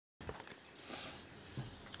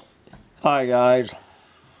Hi guys,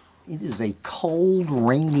 it is a cold,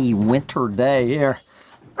 rainy winter day here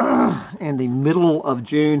in the middle of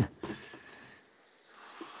June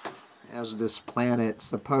as this planet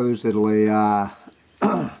supposedly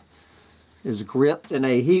is gripped in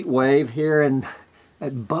a heat wave here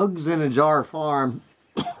at Bugs in a Jar Farm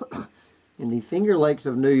in the Finger Lakes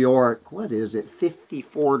of New York. What is it,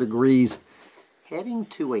 54 degrees, heading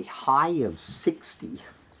to a high of 60.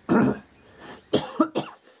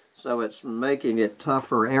 So it's making it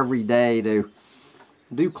tougher every day to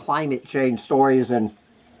do climate change stories. And,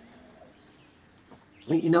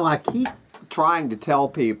 you know, I keep trying to tell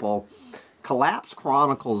people Collapse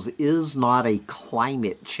Chronicles is not a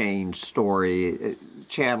climate change story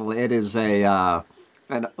channel. It is an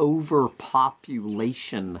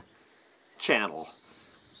overpopulation channel.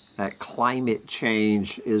 That climate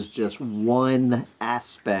change is just one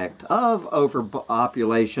aspect of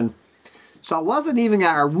overpopulation. So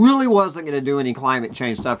I really wasn't going to do any climate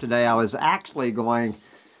change stuff today. I was actually going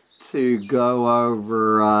to go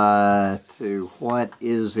over to, what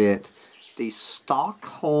is it, the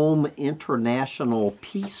Stockholm International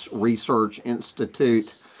Peace Research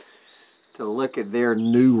Institute, to look at their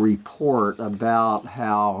new report about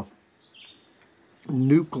how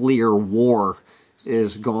nuclear war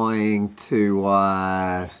is going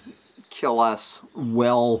to kill us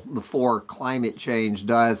well before climate change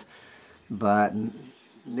does. But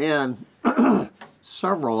then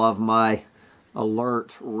several of my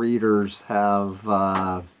alert readers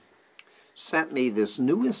have sent me this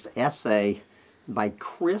newest essay by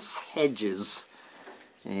Chris Hedges.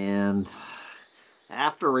 And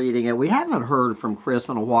after reading it, we haven't heard from Chris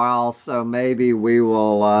in a while, so maybe we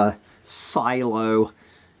will silo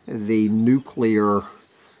the nuclear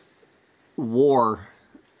war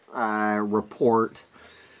report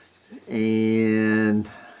and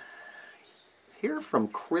hear from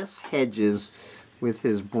Chris Hedges with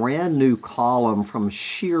his brand new column from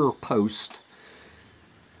Scheerpost.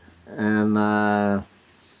 And I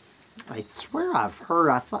swear I've heard,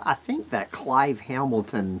 I think that Clive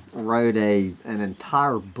Hamilton wrote an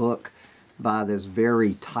entire book by this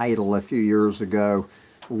very title a few years ago,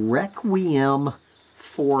 Requiem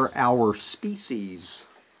for Our Species.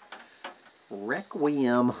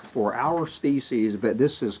 Requiem for Our Species, but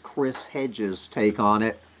this is Chris Hedges' take on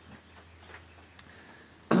it.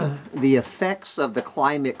 The effects of the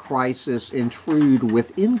climate crisis intrude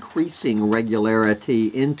with increasing regularity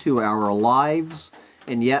into our lives,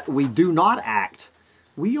 and yet we do not act.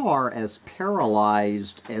 We are as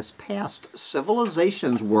paralyzed as past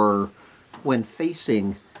civilizations were when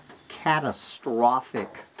facing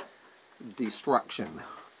catastrophic destruction.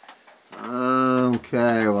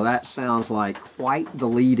 Okay, well that sounds like quite the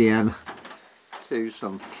lead-in to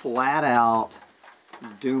some flat-out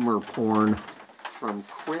doomer porn from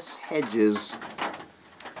Chris Hedges.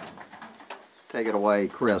 Take it away,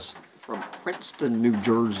 Chris. From Princeton, New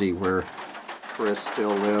Jersey, where Chris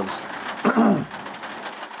still lives.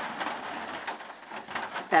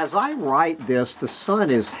 As I write this, the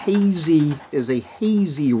sun is a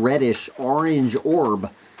hazy reddish orange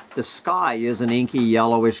orb. The sky is an inky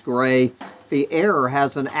yellowish gray. The air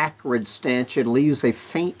has an acrid stench and leaves a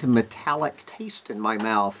faint metallic taste in my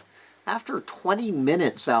mouth. After 20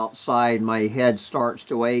 minutes outside, my head starts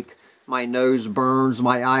to ache, my nose burns,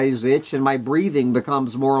 my eyes itch, and my breathing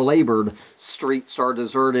becomes more labored. Streets are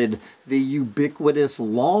deserted. The ubiquitous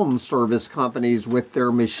lawn service companies with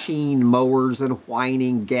their machine mowers and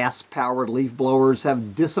whining gas-powered leaf blowers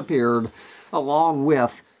have disappeared, along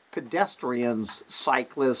with pedestrians,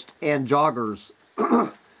 cyclists, and joggers.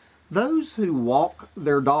 Those who walk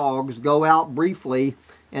their dogs go out briefly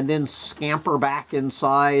and then scamper back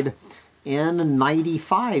inside.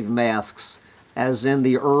 N95 masks, as in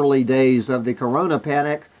the early days of the corona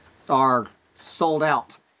panic, are sold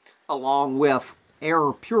out, along with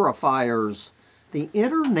air purifiers. The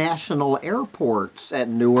international airports at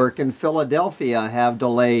Newark and Philadelphia have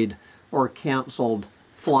delayed or canceled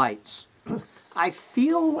flights. I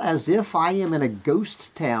feel as if I am in a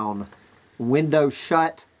ghost town. Windows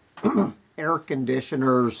shut, air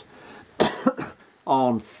conditioners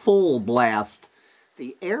on full blast.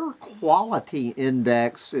 The air quality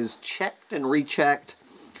index is checked and rechecked.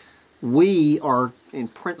 We are in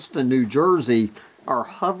Princeton, New Jersey, are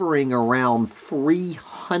hovering around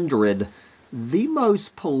 300. The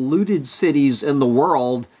most polluted cities in the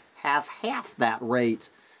world have half that rate.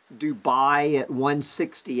 Dubai at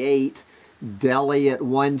 168, Delhi at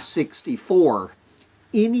 164.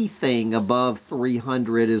 Anything above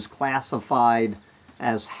 300 is classified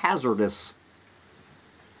as hazardous.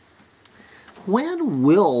 When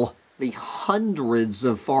will the hundreds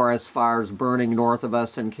of forest fires burning north of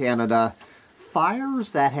us in Canada,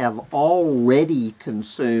 fires that have already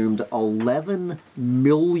consumed 11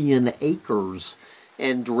 million acres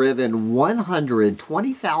and driven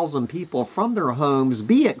 120,000 people from their homes,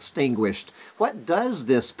 be extinguished. What does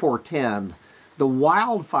this portend? The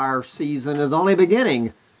wildfire season is only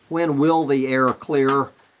beginning. When will the air clear?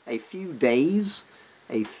 A few days?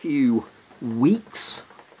 A few weeks?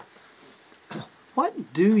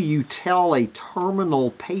 What do you tell a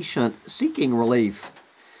terminal patient seeking relief?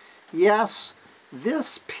 Yes,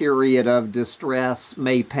 this period of distress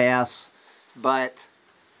may pass, but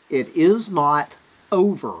it is not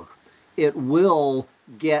over. It will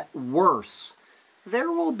get worse.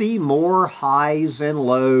 There will be more highs and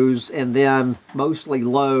lows, and then mostly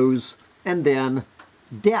lows, and then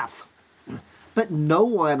death. But no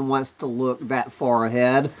one wants to look that far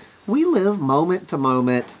ahead. We live moment to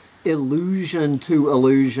moment, illusion to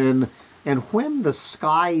illusion, and when the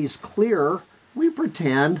skies clear, we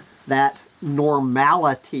pretend that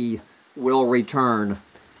normality will return.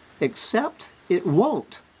 Except it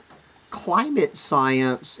won't. Climate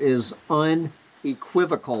science is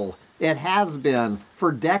unequivocal. It has been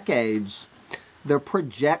for decades. The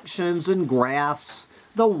projections and graphs,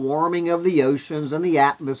 the warming of the oceans and the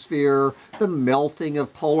atmosphere, the melting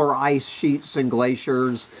of polar ice sheets and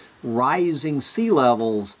glaciers, rising sea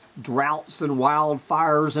levels, droughts and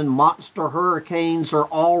wildfires and monster hurricanes are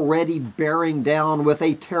already bearing down with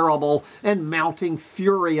a terrible and mounting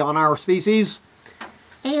fury on our species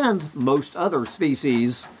and most other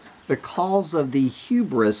species because of the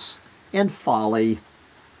hubris and folly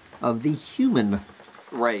of the human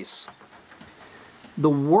race. The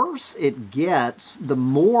worse it gets, the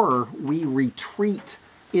more we retreat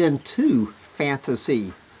into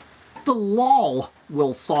fantasy. The law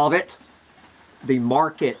will solve it. The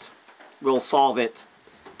market will solve it.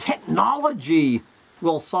 Technology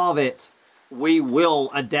will solve it. We will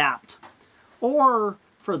adapt. Or,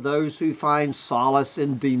 for those who find solace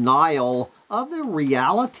in denial of the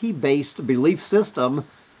reality-based belief system,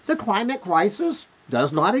 the climate crisis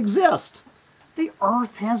does not exist. The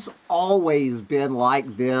earth has always been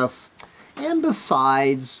like this. And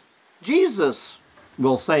besides, Jesus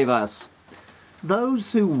will save us.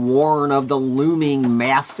 Those who warn of the looming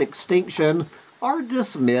mass extinction are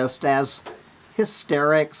dismissed as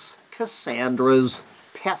hysterics, Cassandras,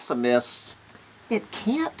 pessimists. It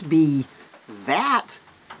can't be that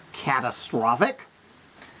catastrophic.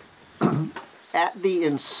 At the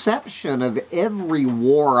inception of every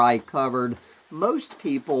war I covered, most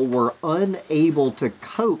people were unable to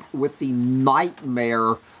cope with the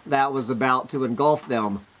nightmare that was about to engulf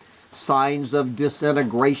them. Signs of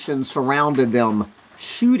disintegration surrounded them.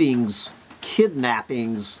 Shootings,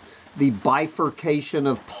 kidnappings, the bifurcation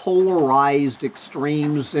of polarized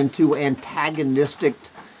extremes into antagonistic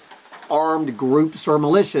armed groups or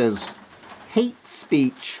militias, hate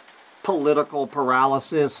speech, political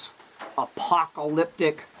paralysis,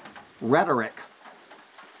 apocalyptic rhetoric.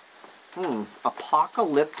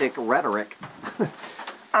 Apocalyptic rhetoric.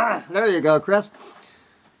 There you go, Chris.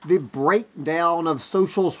 The breakdown of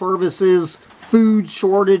social services, food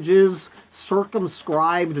shortages,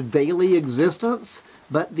 circumscribed daily existence,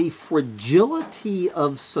 but the fragility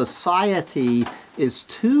of society is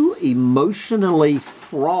too emotionally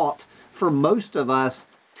fraught for most of us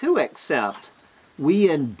to accept. We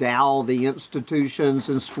endow the institutions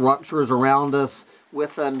and structures around us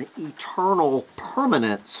with an eternal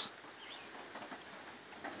permanence.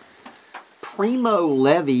 Primo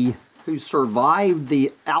Levi, who survived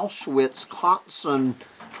the Auschwitz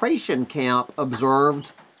concentration camp,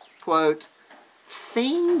 observed, quote,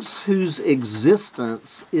 "Things whose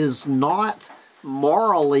existence is not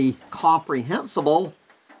morally comprehensible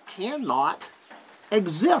cannot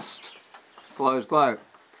exist," close quote.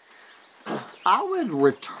 I would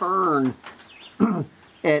return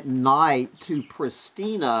at night to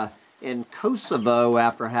Pristina in Kosovo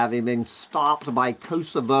after having been stopped by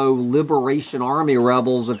Kosovo Liberation Army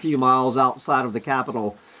rebels a few miles outside of the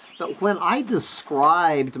capital. But when I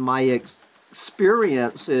described my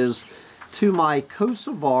experiences to my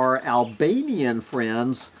Kosovar Albanian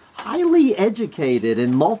friends, highly educated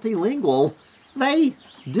and multilingual, they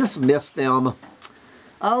dismissed them.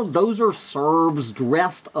 Oh, those are Serbs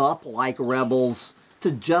dressed up like rebels to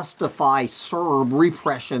justify Serb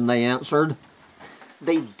repression, they answered.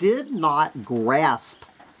 They did not grasp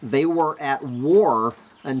they were at war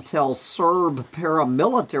until Serb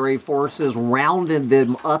paramilitary forces rounded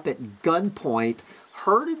them up at gunpoint,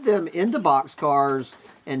 herded them into boxcars,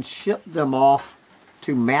 and shipped them off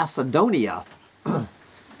to Macedonia.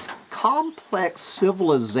 complex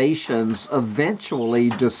civilizations eventually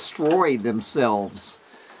destroy themselves.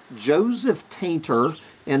 Joseph Tainter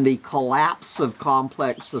in The Collapse of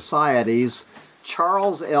Complex Societies,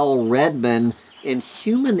 Charles L. Redman in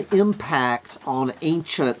Human Impact on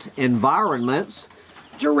Ancient Environments,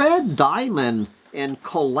 Jared Diamond in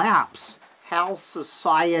Collapse, How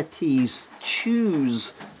Societies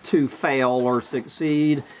Choose to Fail or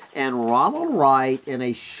Succeed, and Ronald Wright in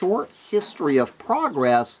A Short History of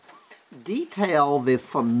Progress detail the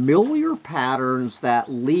familiar patterns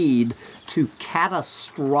that lead to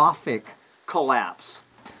catastrophic collapse.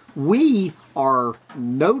 We are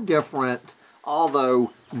no different,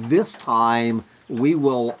 although this time we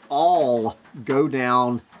will all go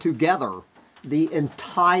down together. The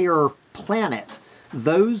entire planet.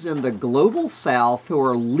 Those in the global south who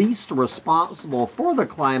are least responsible for the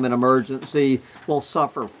climate emergency will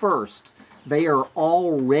suffer first. They are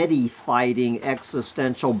already fighting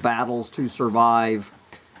existential battles to survive.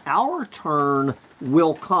 Our turn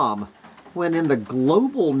will come when in the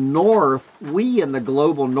global north, we in the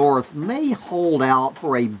global north may hold out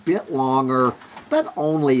for a bit longer, but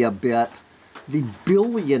only a bit. The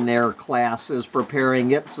billionaire class is preparing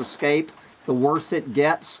its escape. The worse it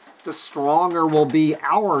gets, the stronger will be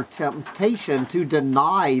our temptation to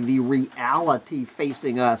deny the reality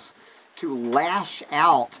facing us, to lash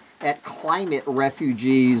out at climate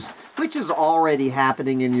refugees, which is already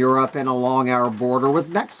happening in Europe and along our border with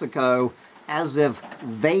Mexico, as if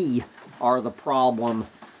they are the problem.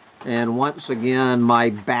 And once again,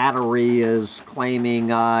 my battery is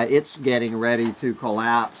claiming it's getting ready to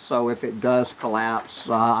collapse. So if it does collapse,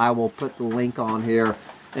 I will put the link on here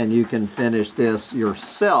and you can finish this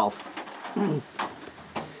yourself.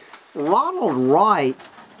 Ronald Wright,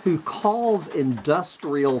 who calls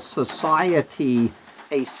industrial society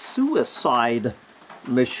a suicide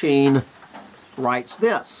machine, writes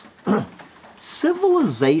this.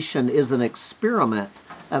 Civilization is an experiment,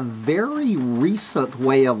 a very recent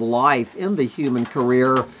way of life in the human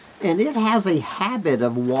career, and it has a habit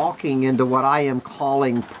of walking into what I am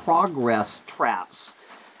calling progress traps.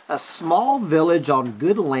 A small village on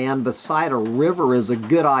good land beside a river is a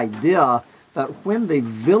good idea, but when the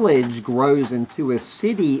village grows into a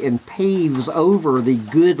city and paves over the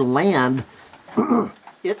good land,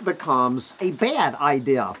 it becomes a bad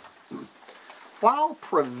idea. While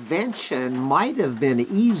prevention might have been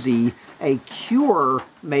easy, a cure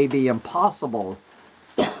may be impossible.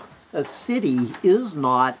 A city is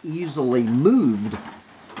not easily moved.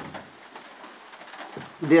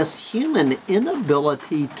 This human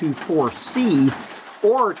inability to foresee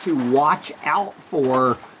or to watch out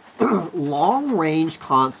for long-range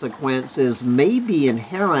consequences may be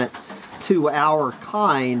inherent to our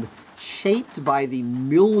kind, shaped by the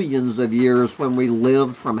millions of years when we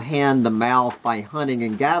lived from hand to mouth by hunting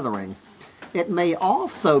and gathering. It may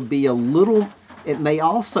also be little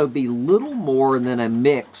more than a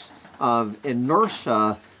mix of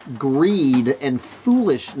inertia, greed, and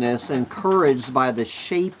foolishness encouraged by the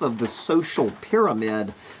shape of the social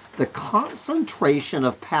pyramid. The concentration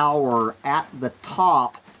of power at the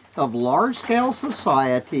top of large-scale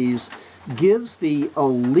societies gives the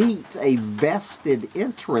elite a vested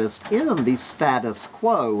interest in the status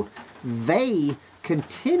quo. They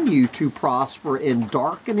continue to prosper in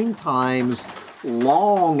darkening times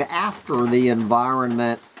long after the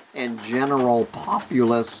environment and general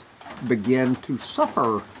populace begin to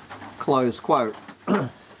suffer, close quote.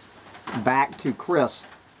 Back to Chris.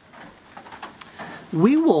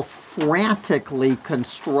 We will frantically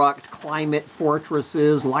construct climate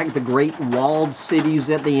fortresses like the great walled cities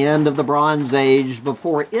at the end of the Bronze Age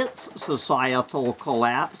before its societal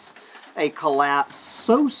collapse, a collapse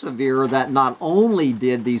so severe that not only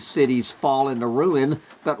did these cities fall into ruin,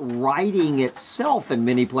 but writing itself in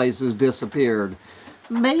many places disappeared.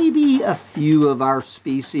 Maybe a few of our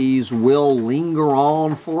species will linger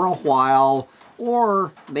on for a while,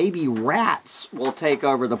 or maybe rats will take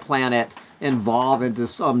over the planet and evolve into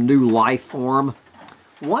some new life form.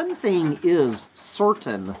 One thing is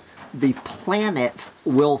certain, the planet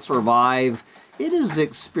will survive. It has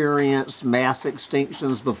experienced mass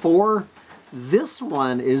extinctions before. This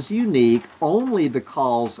one is unique only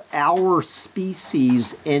because our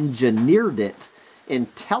species engineered it.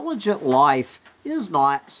 Intelligent life is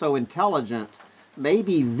not so intelligent.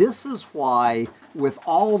 Maybe this is why, with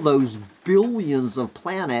all those billions of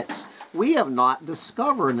planets, we have not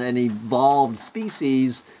discovered an evolved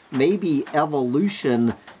species. Maybe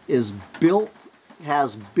evolution has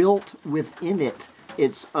built within it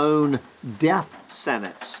its own death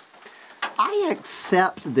sentence. I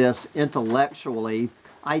accept this intellectually.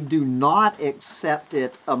 I do not accept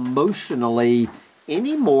it emotionally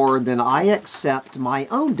any more than I accept my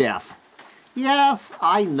own death. Yes,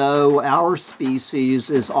 I know our species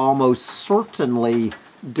is almost certainly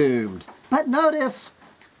doomed. But notice,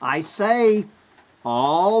 I say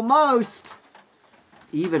almost.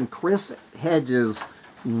 Even Chris Hedges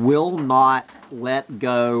will not let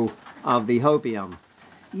go of the hopium.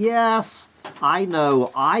 Yes, I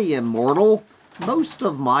know I am mortal. Most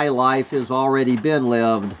of my life has already been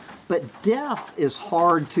lived. But death is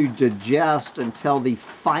hard to digest until the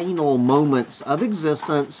final moments of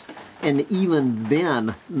existence, and even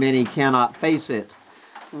then, many cannot face it.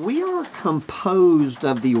 We are composed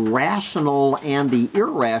of the rational and the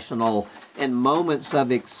irrational. In moments of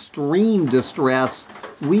extreme distress,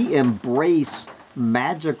 we embrace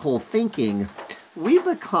magical thinking. We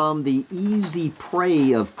become the easy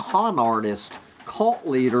prey of con artists, cult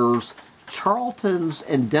leaders, charlatans,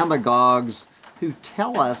 and demagogues who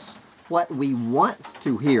tell us what we want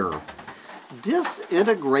to hear.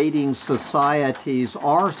 Disintegrating societies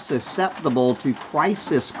are susceptible to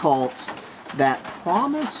crisis cults that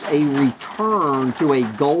promise a return to a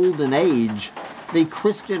golden age. The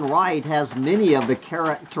Christian right has many of the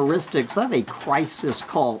characteristics of a crisis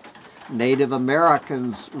cult. Native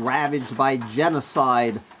Americans ravaged by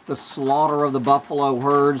genocide, the slaughter of the buffalo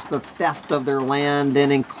herds, the theft of their land,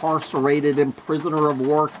 and incarcerated in prisoner of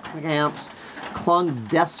war camps clung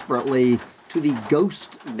desperately to the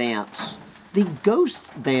ghost dance. The ghost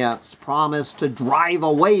dance promised to drive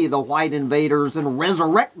away the white invaders and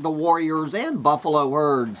resurrect the warriors and buffalo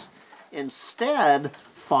herds. Instead,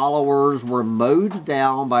 followers were mowed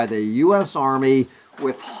down by the U.S. Army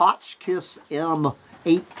with Hotchkiss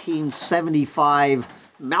M1875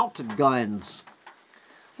 mounted guns.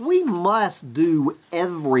 We must do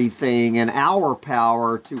everything in our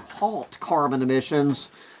power to halt carbon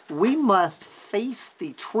emissions. We must face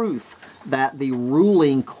the truth that the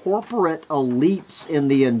ruling corporate elites in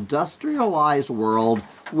the industrialized world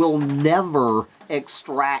will never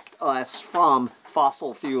extract us from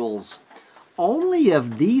fossil fuels. Only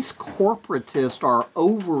if these corporatists are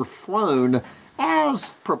overthrown, as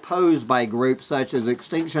proposed by groups such as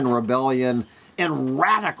Extinction Rebellion, and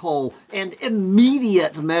radical and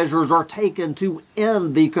immediate measures are taken to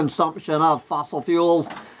end the consumption of fossil fuels,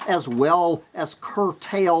 as well as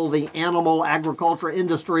curtail the animal agriculture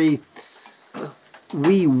industry,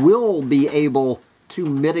 we will be able to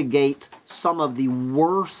mitigate some of the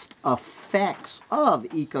worst effects of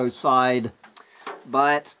ecocide.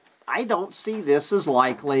 But I don't see this as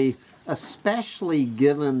likely, especially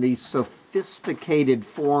given the sophisticated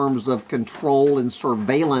forms of control and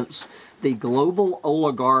surveillance the global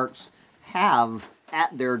oligarchs have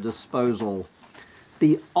at their disposal.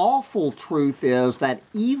 The awful truth is that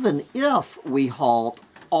even if we halt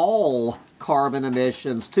all carbon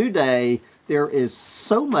emissions today, there is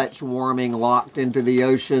so much warming locked into the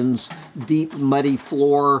ocean's deep muddy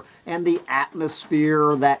floor and the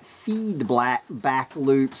atmosphere that feedback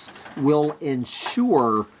loops will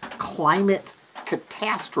ensure climate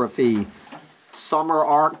catastrophe. Summer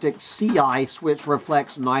Arctic sea ice, which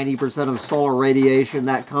reflects 90% of solar radiation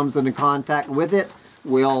that comes into contact with it,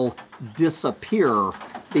 will disappear.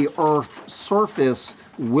 The Earth's surface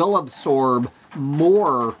will absorb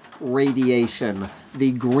more radiation.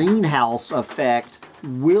 The greenhouse effect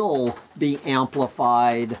will be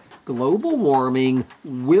amplified. Global warming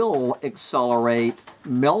will accelerate,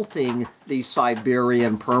 melting the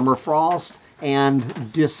Siberian permafrost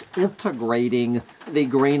and disintegrating the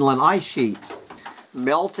Greenland ice sheet.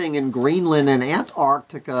 Melting in Greenland and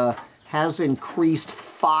Antarctica has increased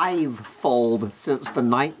 5-fold since the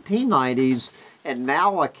 1990s and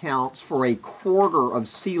now accounts for a quarter of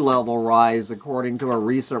sea level rise, according to a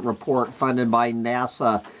recent report funded by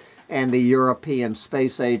NASA and the European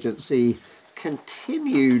Space Agency.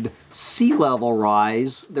 Continued sea level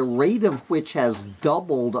rise, the rate of which has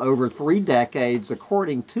doubled over 3 decades,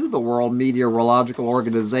 according to the World Meteorological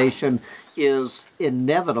Organization, is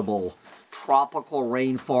inevitable. Tropical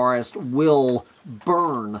rainforest will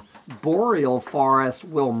burn. Boreal forest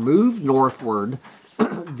will move northward.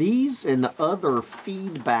 These and other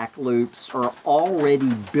feedback loops are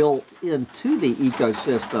already built into the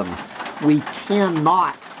ecosystem. We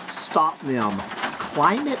cannot stop them.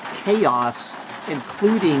 Climate chaos,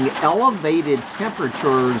 including elevated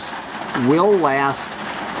temperatures, will last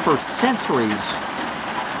for centuries.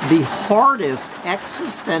 The hardest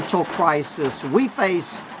existential crisis we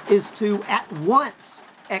face is to at once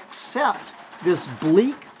accept this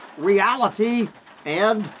bleak reality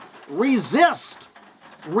and resist.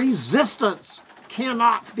 Resistance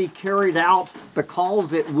cannot be carried out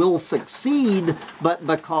because it will succeed, but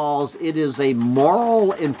because it is a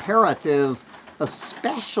moral imperative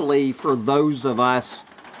especially for those of us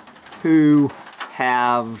who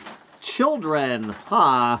have children,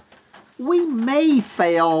 we may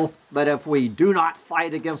fail, but if we do not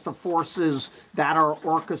fight against the forces that are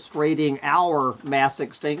orchestrating our mass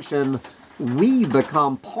extinction, we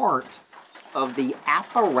become part of the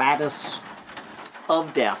apparatus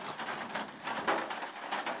of death.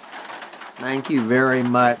 Thank you very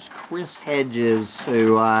much, Chris Hedges,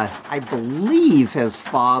 who I believe has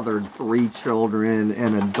fathered 3 children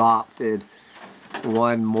and adopted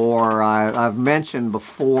 1 more. I've mentioned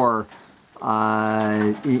before,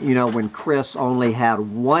 you know, when Chris only had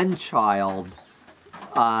 1 child,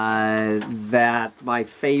 that my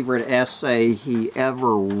favorite essay he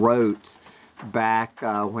ever wrote back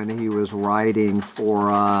when he was writing for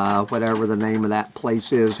whatever the name of that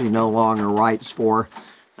place is he no longer writes for.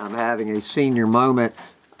 I'm having a senior moment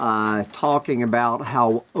talking about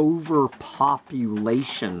how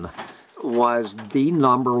overpopulation was the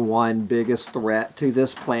 #1 biggest threat to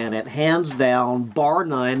this planet, hands down, bar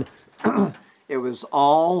none. It was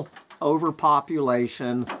all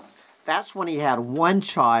overpopulation. That's when he had 1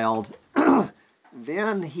 child.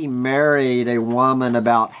 Then he married a woman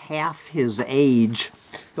about half his age,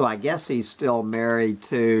 who I guess he's still married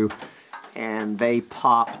to, and they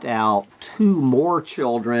popped out 2 more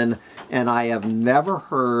children, and I have never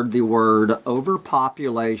heard the word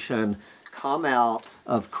overpopulation come out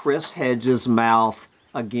of Chris Hedges' mouth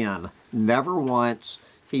again. Never once.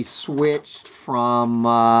 He switched from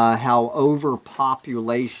how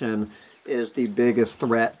overpopulation is the biggest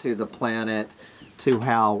threat to the planet to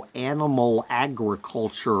how animal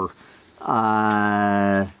agriculture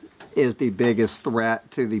is the biggest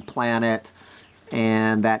threat to the planet,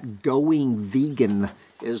 and that going vegan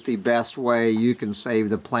is the best way you can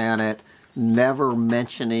save the planet, never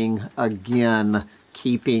mentioning again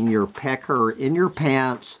keeping your pecker in your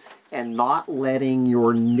pants and not letting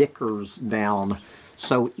your knickers down.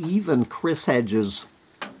 So even Chris Hedges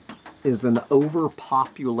is an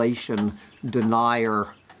overpopulation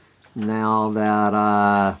denier now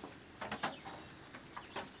that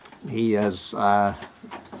he has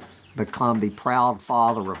become the proud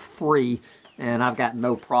father of 3, and I've got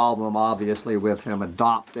no problem, obviously, with him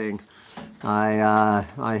adopting.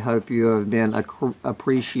 I hope you have been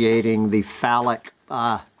appreciating the phallic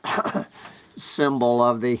symbol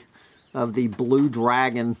of the blue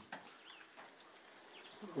dragon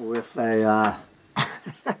with a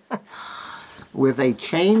with a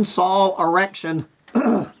chainsaw erection.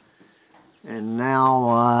 And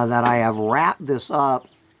now that I have wrapped this up,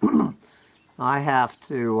 I have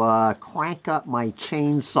to crank up my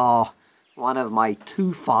chainsaw, one of my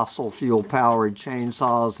 2 fossil fuel powered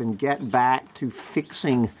chainsaws, and get back to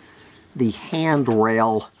fixing the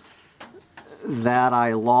handrail that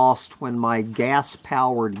I lost when my gas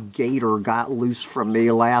powered Gator got loose from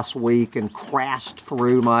me last week and crashed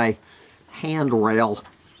through my handrail.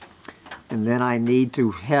 And then I need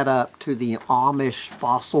to head up to the Amish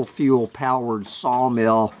fossil fuel powered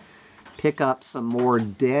sawmill, pick up some more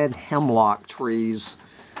dead hemlock trees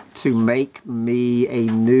to make me a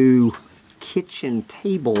new kitchen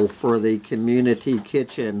table for the community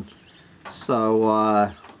kitchen.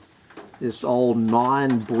 So this old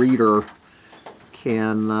non-breeder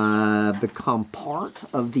can become part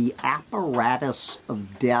of the apparatus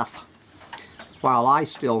of death while I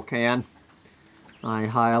still can. I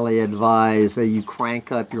highly advise that you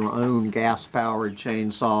crank up your own gas-powered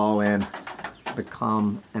chainsaw and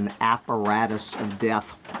become an apparatus of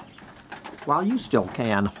death while you still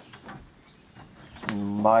can.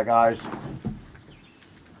 Bye, guys.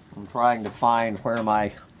 I'm trying to find where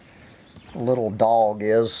my little dog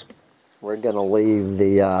is. We're going to leave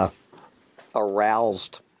the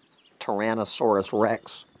aroused Tyrannosaurus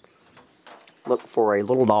Rex. Look for a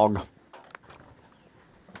little dog.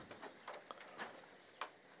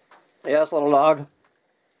 Yes, little dog.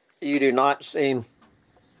 You do not seem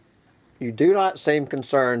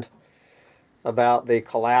concerned about the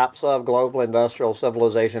collapse of global industrial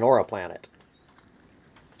civilization or a planet.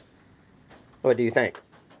 What do you think?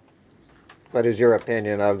 What is your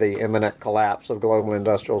opinion of the imminent collapse of global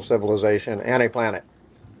industrial civilization and a planet?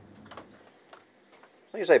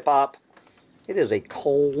 What do you say, Pop? It is a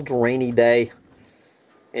cold, rainy day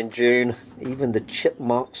in June. Even the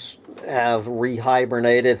chipmunks have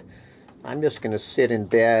rehibernated. I'm just going to sit in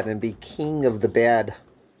bed and be king of the bed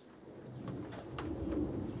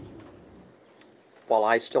while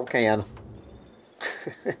I still can.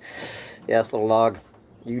 Yes, little dog,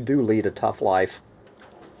 you do lead a tough life.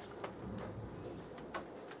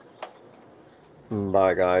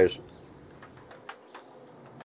 Bye, guys.